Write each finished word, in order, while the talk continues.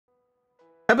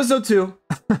Episode 2.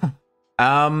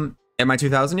 Am I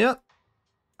 2000 yet?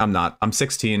 I'm not. I'm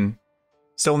 16.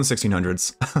 Still in the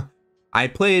 1600s. I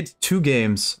played 2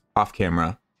 games off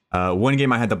camera. One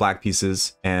game I had the black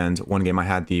pieces, and one game I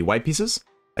had the white pieces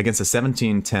against a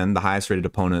 1710, the highest rated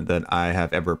opponent that I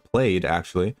have ever played,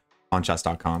 actually, on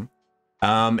chess.com.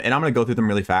 And I'm going to go through them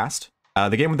really fast.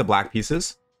 The game with the black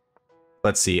pieces.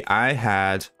 Let's see. I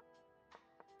had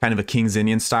kind of a King's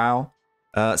Indian style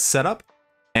setup,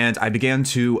 and I began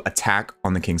to attack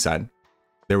on the king side.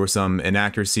 There were some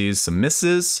inaccuracies, some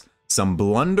misses, some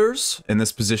blunders. In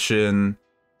this position,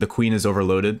 the queen is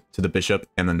overloaded to the bishop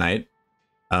and the knight.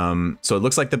 So it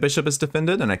looks like the bishop is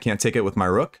defended, and I can't take it with my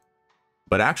rook.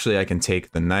 But actually, I can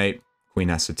take the knight. Queen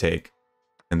has to take,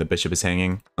 and the bishop is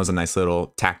hanging. That was a nice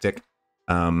little tactic.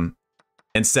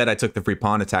 Instead, I took the free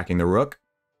pawn, attacking the rook.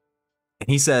 And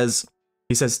he says,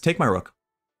 take my rook.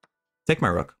 Take my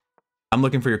rook. I'm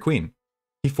looking for your queen.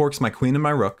 He forks my queen and my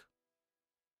rook.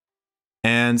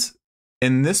 And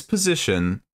in this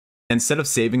position, instead of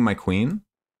saving my queen,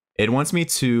 it wants me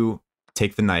to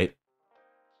take the knight.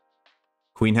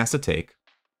 Queen has to take.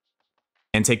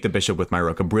 And take the bishop with my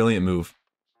rook. A brilliant move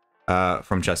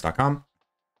from chess.com.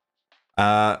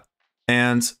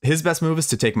 And his best move is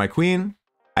to take my queen.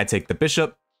 I take the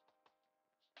bishop.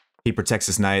 He protects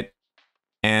his knight.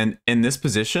 And in this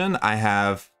position, I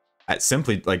have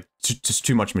simply like just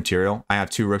too much material. I have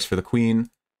 2 rooks for the queen.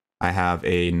 I have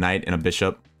a knight and a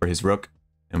bishop for his rook.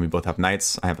 And we both have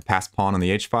knights. I have a passed pawn on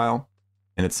the H file.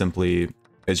 And it's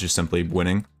just simply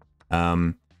winning.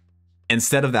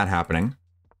 Instead of that happening,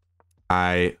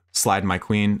 I slide my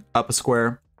queen up a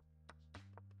square.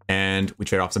 And we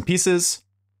trade off some pieces.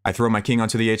 I throw my king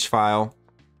onto the H file.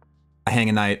 I hang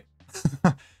a knight.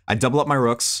 I double up my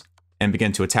rooks and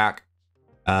begin to attack.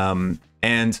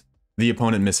 And the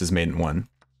opponent misses mate in 1.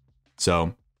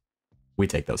 So we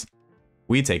take those.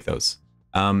 We take those.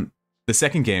 The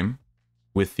second game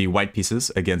with the white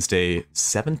pieces against a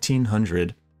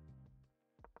 1700.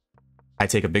 I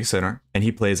take a big center, and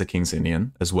he plays a King's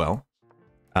Indian as well.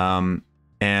 And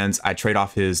I trade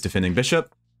off his defending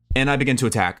bishop, and I begin to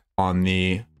attack on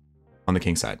the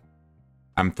king side.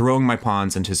 I'm throwing my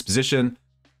pawns into his position.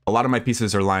 A lot of my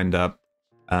pieces are lined up.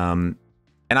 And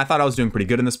I thought I was doing pretty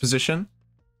good in this position.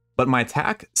 But my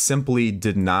attack simply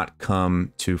did not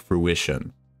come to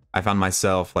fruition. I found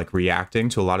myself like reacting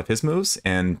to a lot of his moves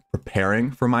and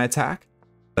preparing for my attack,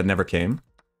 but never came.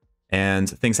 And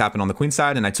things happened on the queen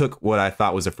side, and I took what I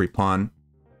thought was a free pawn,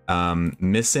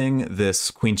 missing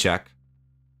this queen check,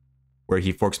 where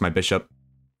he forks my bishop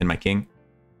and my king.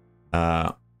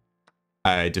 I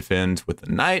defend with the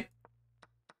knight,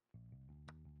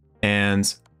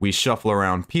 and we shuffle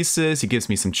around pieces. He gives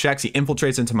me some checks. He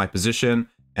infiltrates into my position,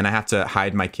 and I have to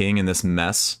hide my king in this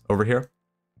mess over here.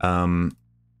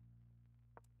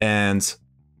 And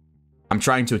I'm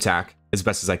trying to attack as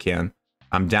best as I can.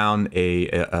 I'm down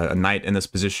a knight in this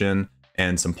position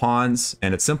and some pawns,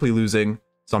 and it's simply losing.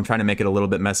 So I'm trying to make it a little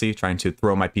bit messy, trying to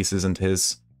throw my pieces into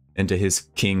his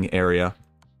king area.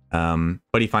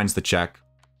 But he finds the check.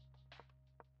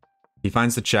 He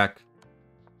finds the check,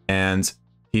 and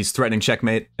he's threatening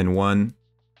checkmate in 1.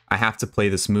 I have to play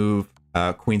this move,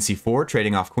 queen c4,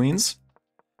 trading off queens.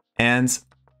 And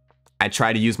I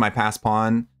try to use my passed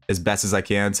pawn as best as I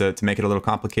can to make it a little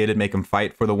complicated, make him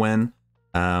fight for the win.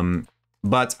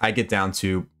 But I get down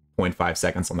to 0.5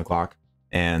 seconds on the clock,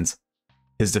 and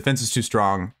his defense is too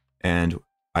strong, and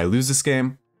I lose this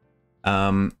game.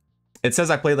 It says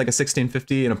I played like a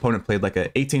 1650, an opponent played like a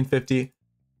 1850.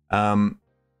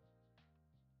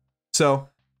 So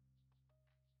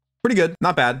pretty good,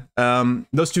 not bad.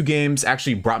 Those 2 games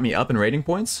actually brought me up in rating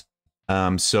points.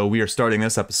 So we are starting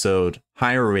this episode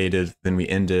higher rated than we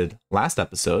ended last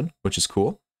episode, which is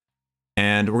cool.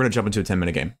 And we're going to jump into a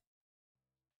 10-minute game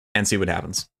and see what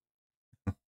happens.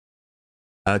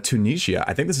 Tunisia.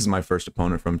 I think this is my first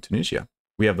opponent from Tunisia.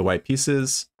 We have the white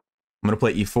pieces. I'm going to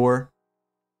play e4.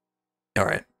 All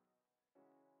right.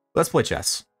 Let's play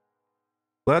chess.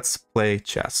 Let's play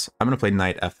chess. I'm going to play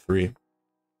knight f3.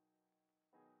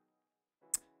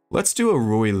 Let's do a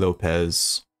Ruy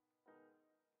Lopez.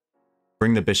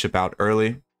 Bring the bishop out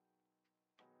early.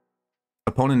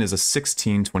 Opponent is a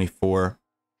 1624.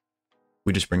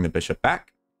 We just bring the bishop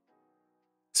back.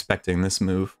 Expecting this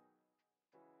move.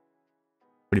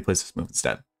 But he plays this move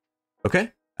instead.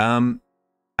 Okay. I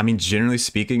mean, generally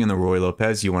speaking, in the Ruy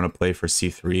Lopez, you want to play for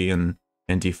c3 and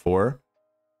d4.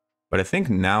 But I think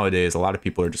nowadays, a lot of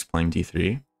people are just playing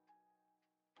d3.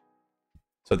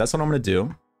 So that's what I'm going to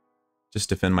do. Just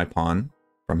defend my pawn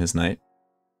from his knight.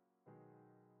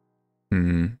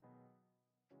 And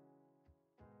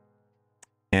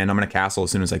I'm going to castle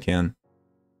as soon as I can.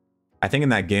 I think in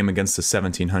that game against the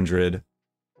 1700,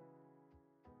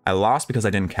 I lost because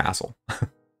I didn't castle.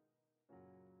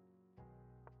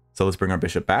 So let's bring our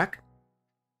bishop back.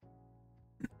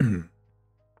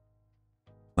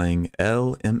 Playing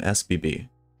LMSBB.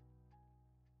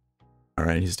 All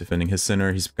right, he's defending his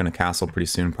center. He's going to castle pretty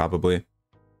soon, probably.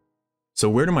 So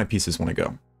where do my pieces want to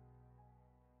go?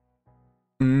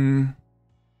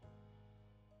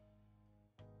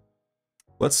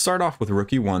 Let's start off with rook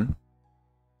e1.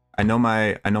 I know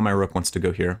my rook wants to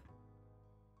go here.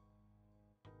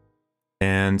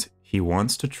 And he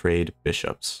wants to trade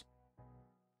bishops.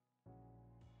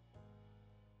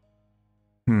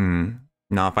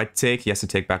 Now, if I take, he has to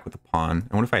take back with the pawn.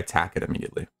 And what if I attack it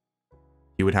immediately?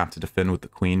 He would have to defend with the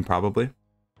queen, probably.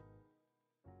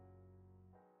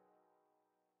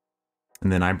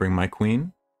 And then I bring my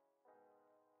queen,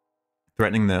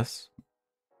 threatening this.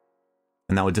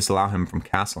 And that would disallow him from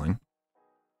castling.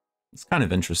 It's kind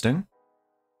of interesting.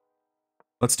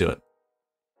 Let's do it.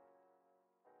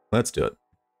 Let's do it.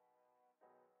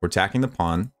 We're attacking the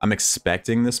pawn. I'm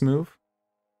expecting this move.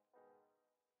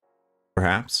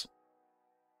 Perhaps.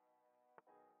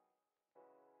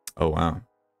 Oh, wow.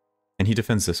 And he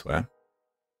defends this way.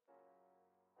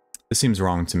 This seems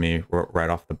wrong to me right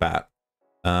off the bat.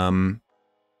 Can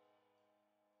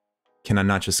I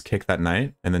not just kick that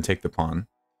knight and then take the pawn?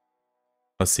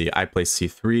 Let's see. I play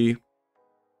c3.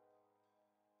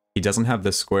 He doesn't have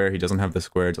this square. He doesn't have this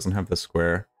square. Doesn't have this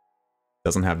square.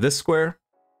 Doesn't have this square.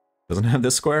 Doesn't have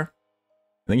this square.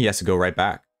 I think he has to go right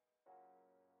back.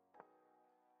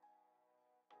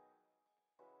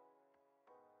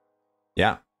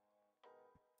 Yeah.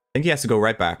 I think he has to go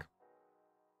right back.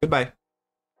 Goodbye.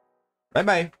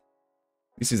 Bye-bye.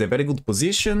 This is a very good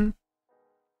position.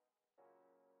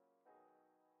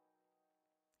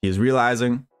 He is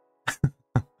realizing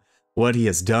what he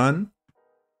has done.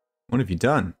 What have you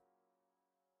done?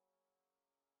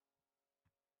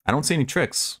 I don't see any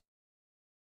tricks.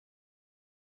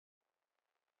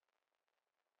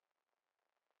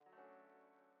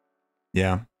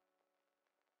 Yeah.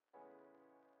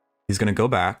 He's going to go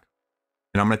back.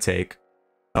 And I'm going to take.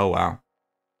 Oh, wow.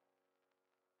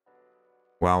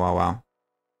 Wow, wow, wow.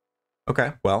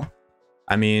 Okay, well.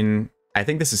 I mean, I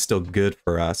think this is still good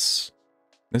for us.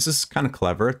 This is kind of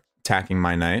clever, attacking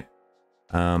my knight.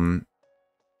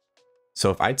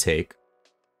 So if I take,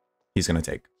 he's going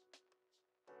to take.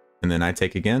 And then I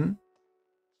take again.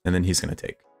 And then he's going to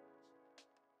take.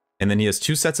 And then he has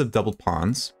two sets of doubled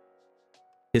pawns.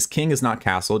 His king is not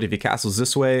castled. If he castles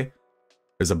this way,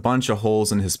 there's a bunch of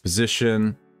holes in his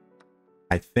position.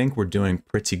 I think we're doing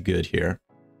pretty good here.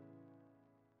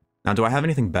 Now, do I have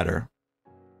anything better?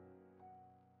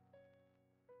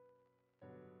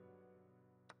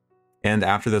 And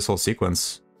after this whole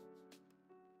sequence,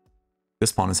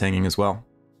 this pawn is hanging as well.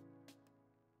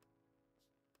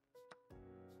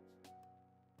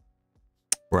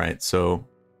 Right, so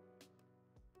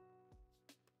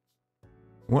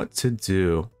what to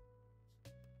do?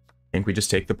 I think we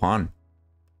just take the pawn.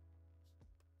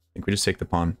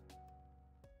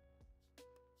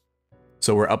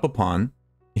 So we're up a pawn.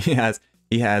 He has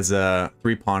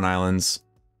 3 pawn islands,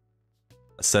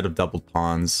 a set of doubled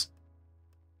pawns.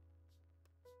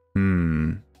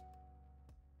 You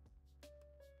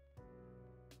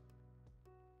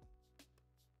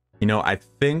know, I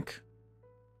think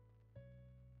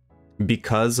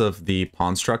because of the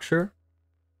pawn structure,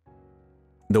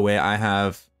 the way I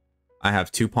have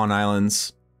 2 pawn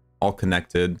islands all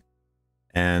connected,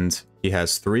 and he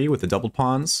has 3 with the doubled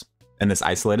pawns and this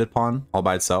isolated pawn all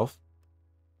by itself.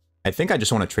 I think I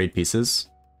just want to trade pieces,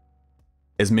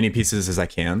 as many pieces as I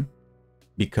can,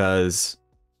 because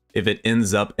if it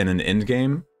ends up in an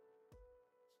endgame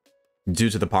due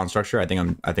to the pawn structure, I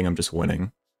think I'm just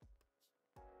winning.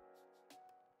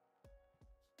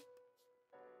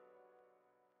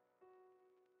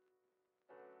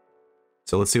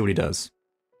 So let's see what he does.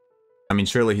 I mean,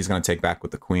 surely he's going to take back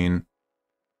with the queen.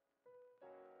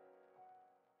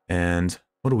 And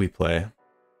what do we play?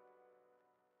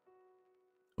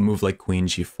 A move like queen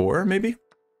g4, maybe?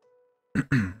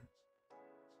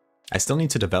 I still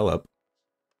need to develop.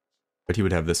 But he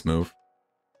would have this move.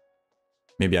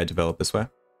 Maybe I develop this way.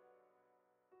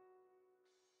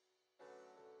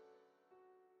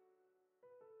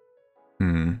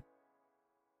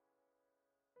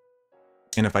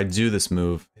 And if I do this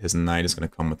move, his knight is going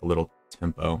to come with a little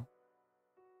tempo.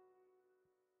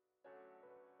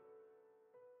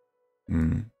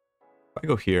 If I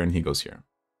go here and he goes here,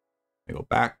 I go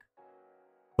back,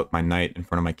 put my knight in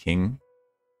front of my king.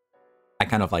 I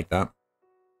kind of like that.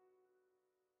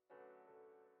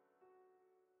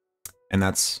 And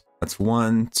that's That's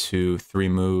 1, 2, 3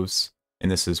 moves.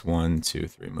 And this is 1, 2,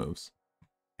 3 moves.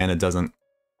 And it doesn't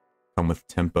come with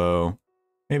tempo.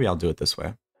 Maybe I'll do it this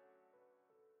way.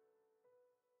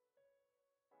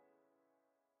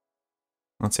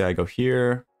 Let's say I go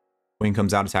here. Queen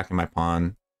comes out attacking my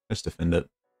pawn. Just defend it.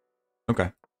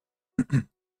 Okay. We're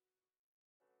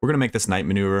going to make this knight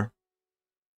maneuver.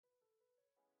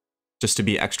 Just to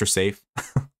be extra safe.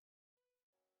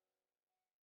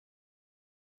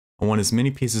 I want as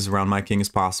many pieces around my king as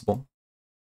possible.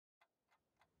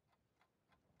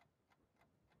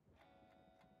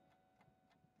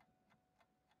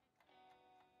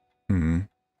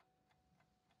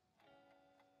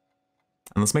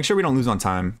 And let's make sure we don't lose on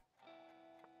time.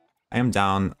 I am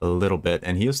down a little bit,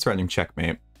 and he is threatening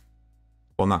checkmate.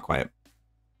 Well, not quite.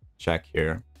 Check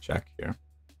here, check here.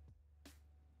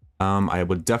 I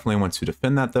would definitely want to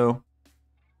defend that, though.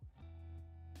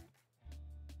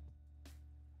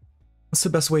 What's the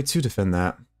best way to defend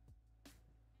that?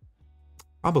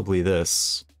 Probably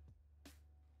this.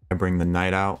 I bring the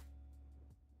knight out.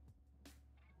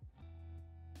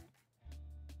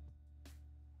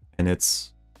 And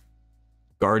it's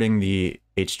guarding the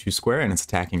h2 square, and it's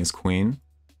attacking his queen.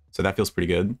 So that feels pretty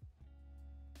good.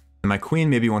 And my queen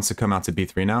maybe wants to come out to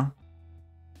b3 now.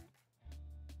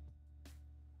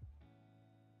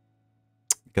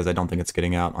 Because I don't think it's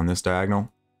getting out on this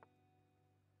diagonal.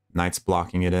 Knight's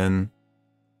blocking it in.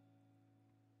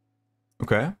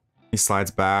 Okay. He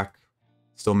slides back.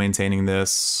 Still maintaining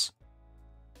this.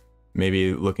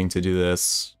 Maybe looking to do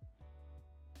this.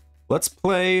 Let's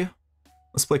play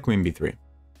queen b3.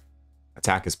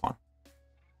 Attack his pawn.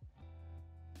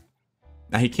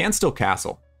 Now he can still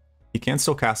castle. He can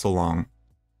still castle long.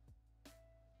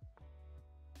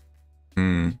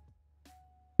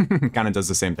 Kind of does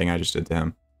the same thing I just did to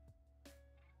him.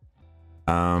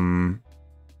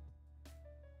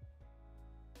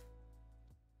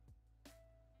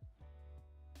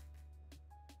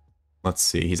 Let's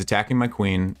see. He's attacking my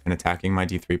queen and attacking my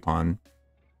d3 pawn.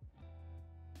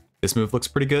 This move looks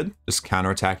pretty good. Just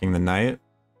counterattacking the knight.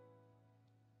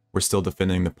 We're still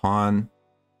defending the pawn.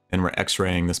 And we're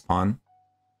x-raying this pawn.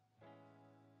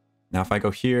 Now if I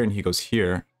go here and he goes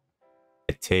here,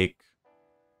 I take.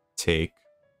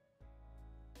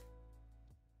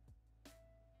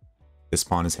 This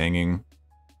pawn is hanging.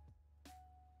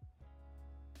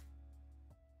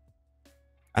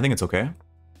 I think it's okay.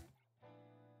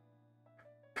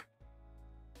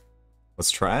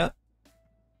 Let's try it.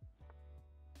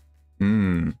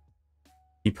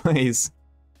 He plays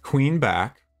queen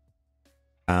back,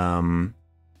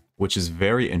 which is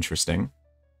very interesting.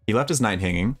 He left his knight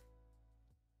hanging.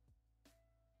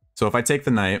 So if I take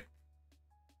the knight,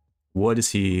 what is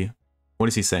he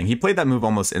saying? He played that move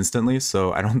almost instantly,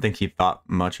 so I don't think he thought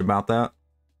much about that.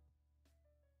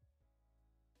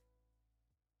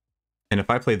 And if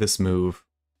I play this move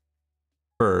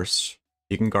first,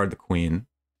 he can guard the queen.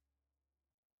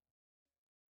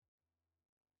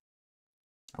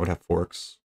 I would have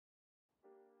forks.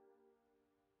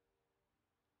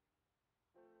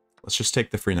 Let's just take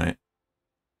the free knight.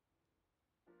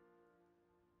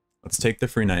 Let's take the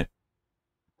free knight.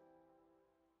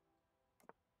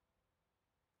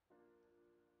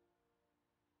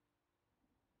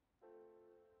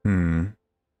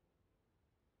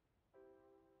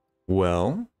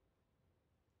 Well,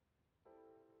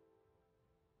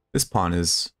 this pawn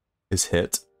is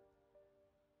hit.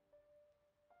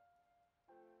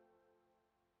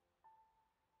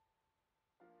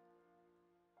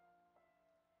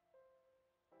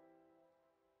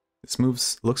 This move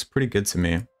looks pretty good to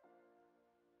me.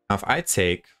 Now if I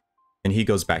take, and he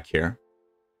goes back here,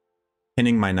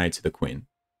 pinning my knight to the queen,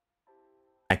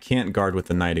 I can't guard with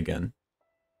the knight again.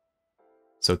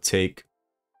 So take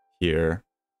here.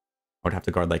 I would have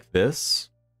to guard like this.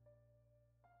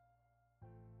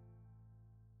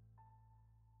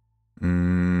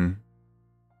 And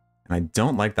I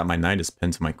don't like that my knight is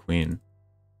pinned to my queen.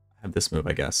 I have this move,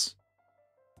 I guess.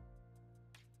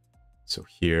 So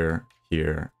here,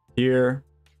 here, here.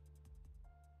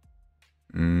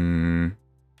 I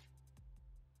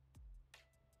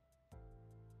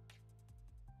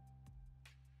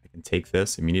can take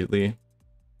this immediately.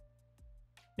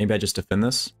 Maybe I just defend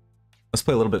this. Let's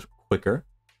play a little bit quicker.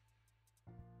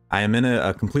 I am in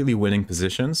a completely winning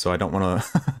position, so I don't want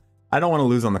to I don't want to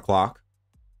lose on the clock.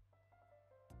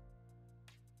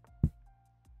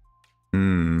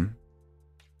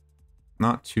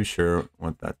 Not too sure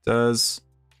what that does.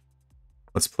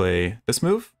 Let's play this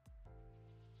move.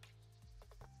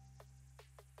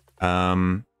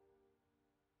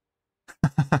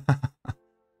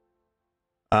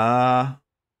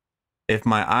 If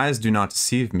my eyes do not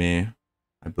deceive me,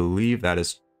 I believe that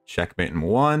is checkmate in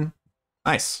 1.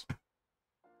 Nice.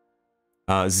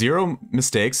 0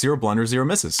 mistakes, 0 blunders, 0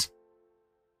 misses.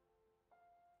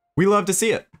 We love to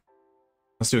see it.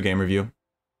 Let's do a game review.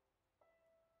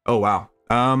 Oh, wow.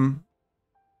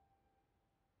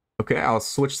 Okay, I'll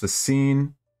switch the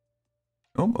scene.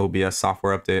 Oh, OBS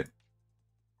software update.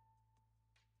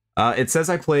 It says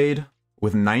I played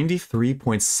with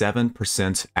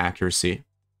 93.7% accuracy.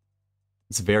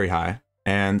 It's very high.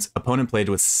 And opponent played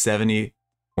with 70.8.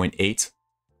 It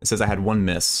says I had 1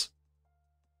 miss.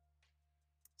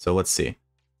 So let's see.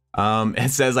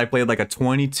 It says I played like a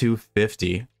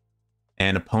 2250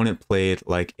 and opponent played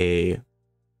like a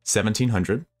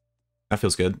 1700. That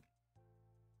feels good.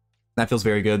 That feels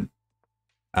very good.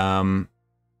 Let's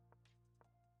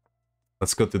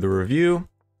go through the review.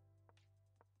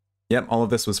 Yep, all of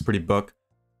this was pretty book.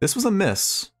 This was a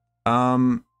miss.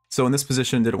 So in this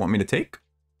position, did it want me to take?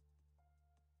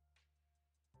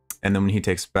 And then when he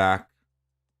takes back,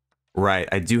 right,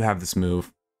 I do have this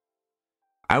move.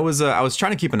 I was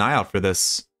trying to keep an eye out for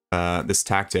this this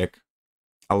tactic.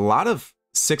 A lot of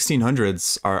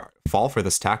 1600s fall for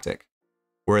this tactic,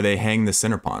 where they hang the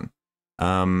center pawn,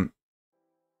 and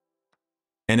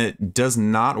it does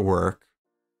not work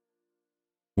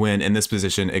when in this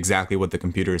position exactly what the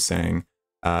computer is saying.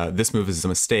 This move is a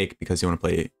mistake because you want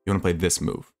to play this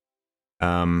move.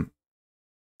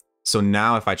 So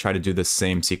now if I try to do the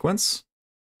same sequence,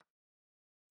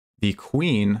 the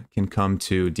queen can come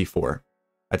to d4,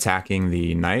 attacking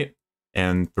the knight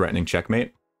and threatening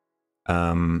checkmate.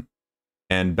 And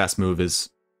best move is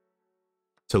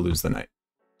to lose the knight.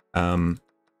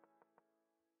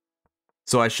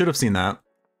 So I should have seen that.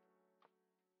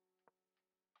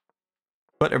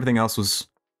 But everything else was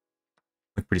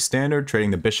like pretty standard, trading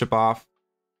the bishop off.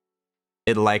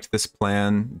 It liked this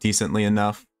plan decently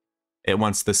enough. It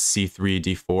wants the c3,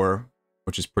 d4,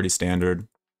 which is pretty standard.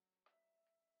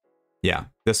 Yeah,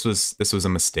 this was a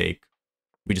mistake.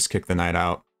 We just kicked the knight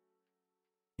out.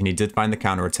 And he did find the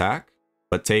counterattack,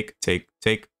 but take.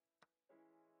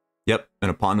 Yep,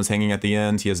 and a pawn was hanging at the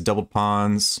end. He has double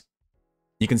pawns.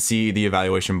 You can see the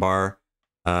evaluation bar.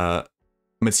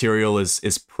 Material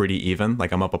is pretty even.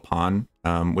 Like I'm up a pawn,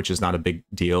 which is not a big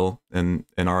deal in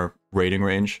our rating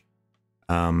range.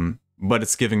 But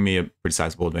it's giving me a pretty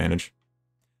sizable advantage.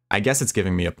 I guess it's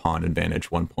giving me a pawn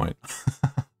advantage 1 point.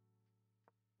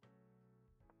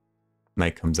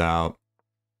 Knight comes out.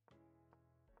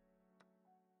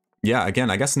 Yeah,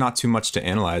 again, I guess not too much to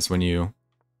analyze when you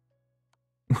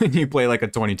play like a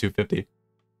 2250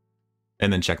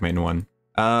 and then checkmate in 1.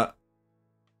 All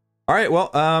right, well,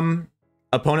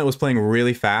 opponent was playing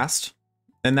really fast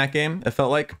in that game. It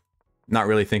felt like not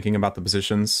really thinking about the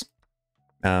positions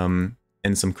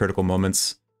in some critical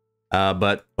moments.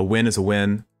 But a win is a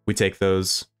win. We take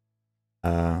those.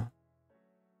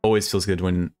 Always feels good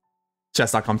when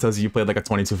chess.com tells you played like a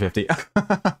 2250.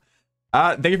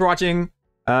 Thank you for watching.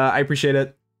 I appreciate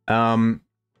it.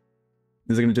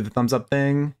 Is it going to do the thumbs up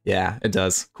thing? Yeah, it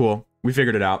does. Cool. We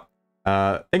figured it out.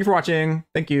 Thank you for watching.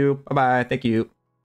 Thank you. Bye-bye. Thank you.